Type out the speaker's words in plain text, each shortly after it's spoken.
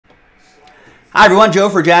Hi everyone, Joe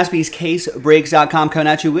for JaspysCaseBreaks.com coming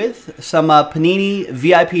at you with some Panini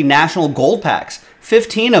VIP National Gold Packs.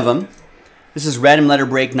 15 of them. This is random letter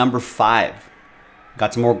break number 5.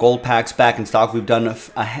 Got some more gold packs back in stock. We've done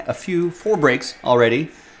a few 4 breaks already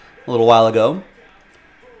a little while ago.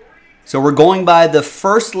 So we're going by the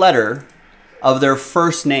first letter of their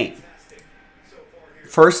first name.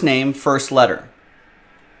 First name, first letter.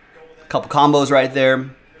 A couple combos right there.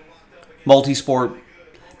 Multi-sport.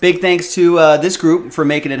 Big thanks to this group for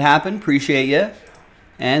making it happen. Appreciate you.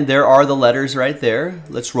 And there are the letters right there.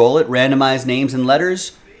 Let's roll it. Randomize names and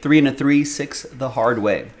letters. 3 and a 3, 6 the hard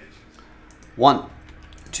way. 1,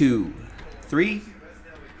 2, 3,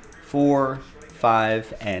 4,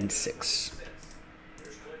 5, and 6.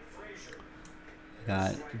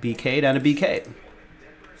 Got BK down to BK.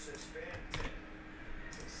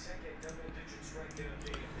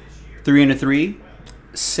 Three and a 3.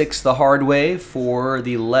 6 the hard way for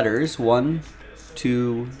the letters. 1,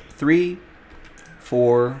 2, 3,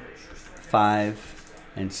 4, 5,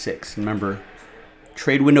 and 6. Remember,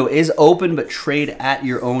 trade window is open, but trade at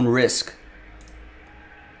your own risk.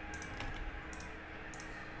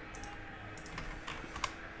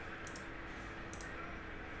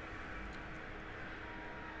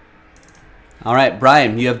 All right,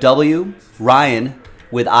 Brian, you have W. Ryan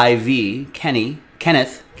with IV.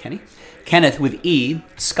 Kenneth with E,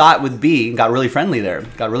 Scott with B, got really friendly there,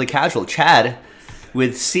 got really casual. Chad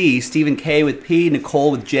with C, Stephen K with P,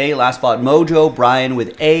 Nicole with J, Last Spot Mojo, Brian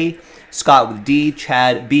with A, Scott with D,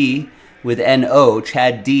 Chad B with N-O,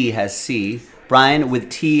 Chad D has C, Brian with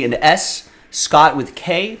T and S, Scott with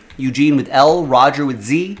K, Eugene with L, Roger with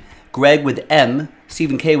Z, Greg with M,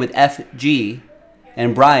 Stephen K with F, G,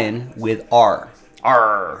 and Brian with R.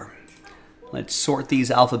 R. Let's sort these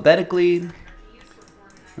alphabetically.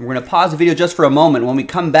 And we're going to pause the video just for a moment. When we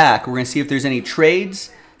come back, we're going to see if there's any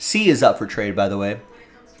trades. C is up for trade, by the way.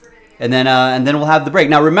 And then we'll have the break.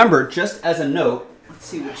 Now, remember, just as a note, let's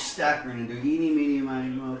see which stack we're going to do. Eeny, meeny, miny,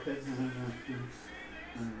 mo. Okay.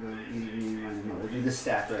 We'll do this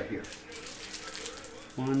stack right here.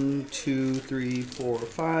 1, 2, 3, 4,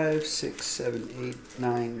 5, 6, 7, 8,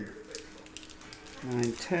 9,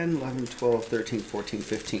 10, 11, 12, 13, 14,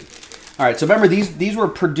 15. All right, so remember, these were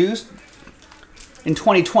produced in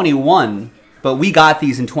 2021, but we got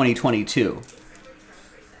these in 2022.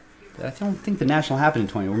 I don't think the National happened in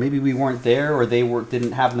 20, or maybe we weren't there, or they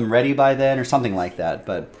didn't have them ready by then, or something like that.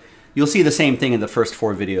 But you'll see the same thing in the first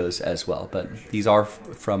 4 videos as well. But these are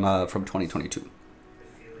from 2022.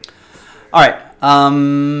 All right,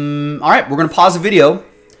 we're gonna pause the video.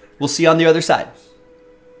 We'll see you on the other side.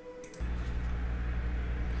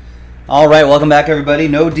 All right, welcome back, everybody.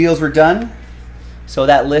 No deals were done. So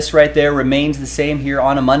that list right there remains the same here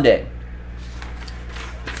on a Monday.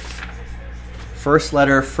 First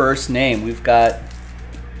letter, first name. We've got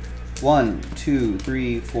 1, 2,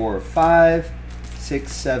 3, 4, 5,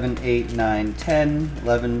 6, 7, 8, 9, 10,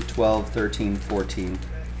 11, 12, 13, 14,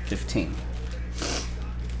 15.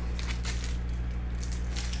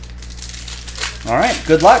 All right,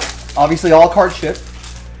 good luck. Obviously all card shipped.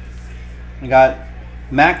 We got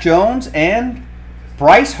Mac Jones and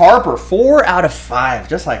Bryce Harper, 4 out of 5,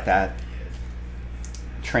 just like that.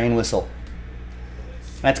 Train whistle.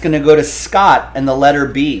 That's going to go to Scott and the letter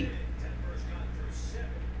B.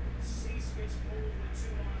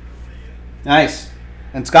 Nice.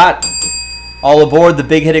 And Scott, all aboard the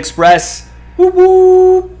Big Hit Express. Woo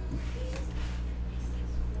woo.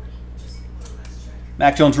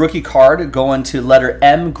 Mac Jones rookie card going to letter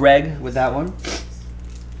M. Greg with that one.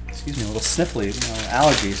 Excuse me, a little sniffly,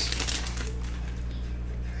 allergies.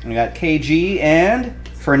 And we got KG and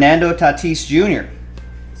Fernando Tatis Jr.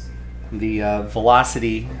 The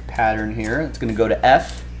velocity pattern here. It's going to go to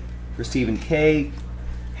F for Stephen K.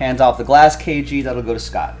 Hands off the glass, KG. That'll go to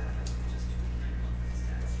Scott.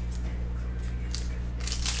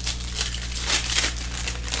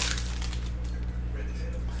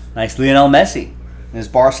 Nice Lionel Messi. His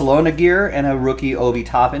Barcelona gear and a rookie Obi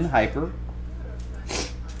Toppin Hyper.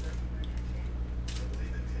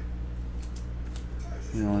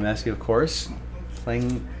 Lionel Messi, of course,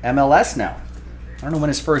 playing MLS now. I don't know when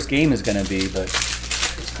his first game is going to be, but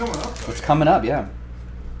it's coming up. It's coming up, yeah.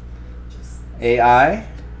 AI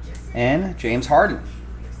and James Harden.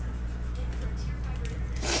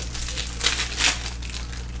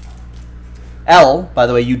 L, by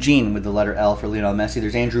the way, Eugene with the letter L for Lionel Messi.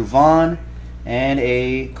 There's Andrew Vaughn and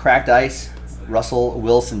a cracked ice Russell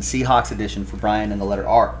Wilson Seahawks edition for Brian and the letter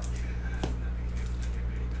R.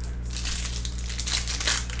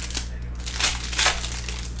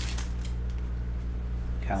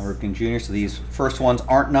 Cal Ripken Jr. So these first ones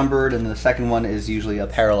aren't numbered, and the second one is usually a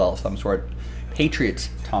parallel of some sort. Patriots,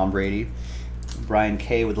 Tom Brady. Brian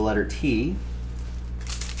K with the letter T.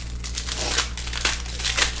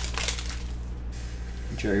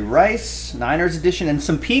 Jerry Rice, Niners edition, and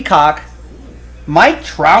some Peacock. Mike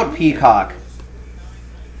Trout Peacock.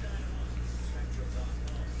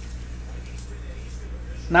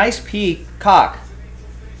 Nice Peacock.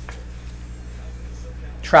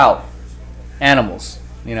 Trout. Animals,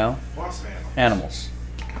 you know? Animals.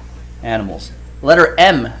 Animals. Letter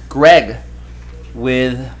M, Greg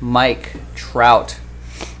with Mike Trout.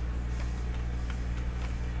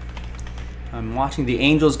 I'm watching the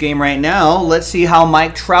Angels game right now. Let's see how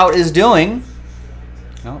Mike Trout is doing.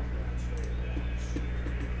 Oh.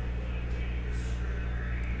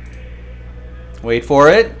 Wait for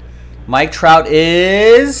it. Mike Trout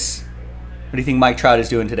is... What do you think Mike Trout is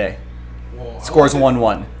doing today? Well, Scores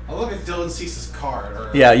 1-1. I look at Dylan Cease's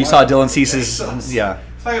card. Yeah, you saw Dylan Cease's... Yeah.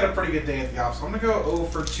 So I had a pretty good day at the office. I'm going to go 0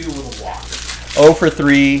 for 2 with a walk. 0 for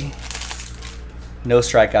 3. No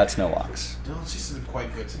strikeouts, no walks. Dylan Cease has been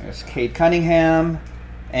quite good today. There's Cade Cunningham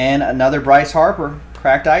and another Bryce Harper.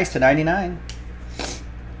 Cracked ice to 99.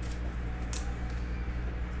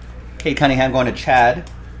 Cade Cunningham going to Chad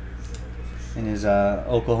in his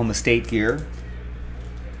Oklahoma State gear.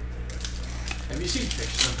 Have you seen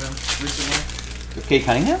pictures of him recently? With Cade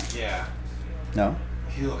Cunningham? Yeah. No.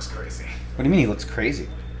 He looks crazy. What do you mean he looks crazy?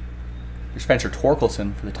 You're Spencer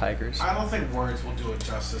Torkelson for the Tigers. I don't think words will do it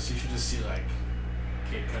justice. You should just see, like,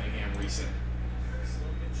 Cade Cunningham recent.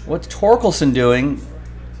 What's Torkelson doing?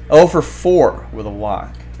 0 for 4 with a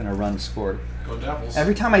walk and a run scored. Go Devils.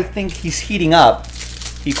 Every time I think he's heating up,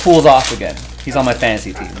 he cools off again. He's on my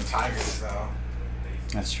fantasy team. The Tigers, though.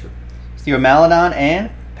 That's true. Theo Maledon and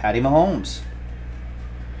Patty Mahomes.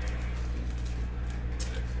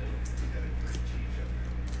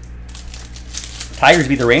 Tigers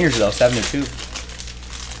beat the Rangers, though, 7-2.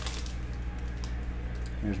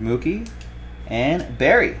 There's Mookie and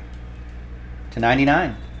Barry to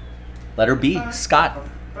 99. Letter B, Scott.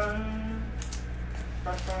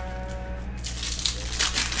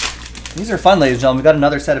 These are fun, ladies and gentlemen. We've got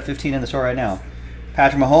another set of 15 in the store right now.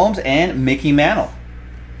 Patrick Mahomes and Mickey Mantle.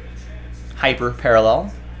 Hyper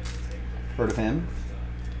parallel. Heard of him.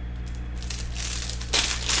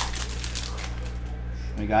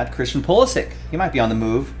 We got Christian Pulisic. He might be on the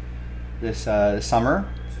move this summer.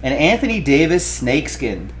 And Anthony Davis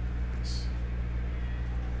Snakeskin.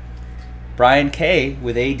 Brian K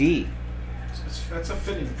with AD. That's a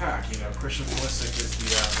fitting pack, you know. Christian Pulisic is the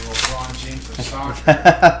LeBron James of soccer,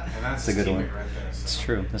 and that's a good one. Right there, so. It's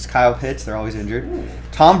true. There's Kyle Pitts. They're always injured. Ooh.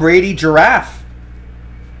 Tom Brady Giraffe.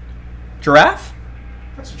 Giraffe?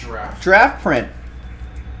 That's a giraffe. Giraffe print.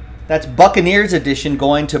 That's Buccaneers edition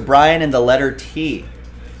going to Brian and the letter T.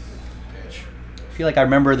 I feel like I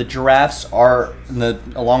remember the giraffes are,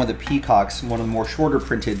 along with the peacocks, one of the more shorter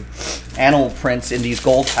printed animal prints in these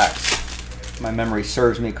gold packs. If my memory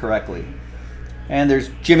serves me correctly. And there's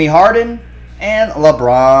Jimmy Harden and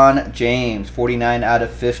LeBron James, 49 out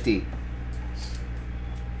of 50.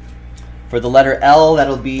 For the letter L,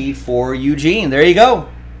 that'll be for Eugene. There you go.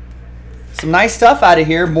 Some nice stuff out of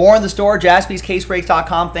here. More in the store,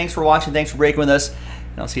 jaspyscasebreaks.com. Thanks for watching. Thanks for breaking with us.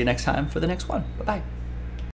 And I'll see you next time for the next one. Bye-bye.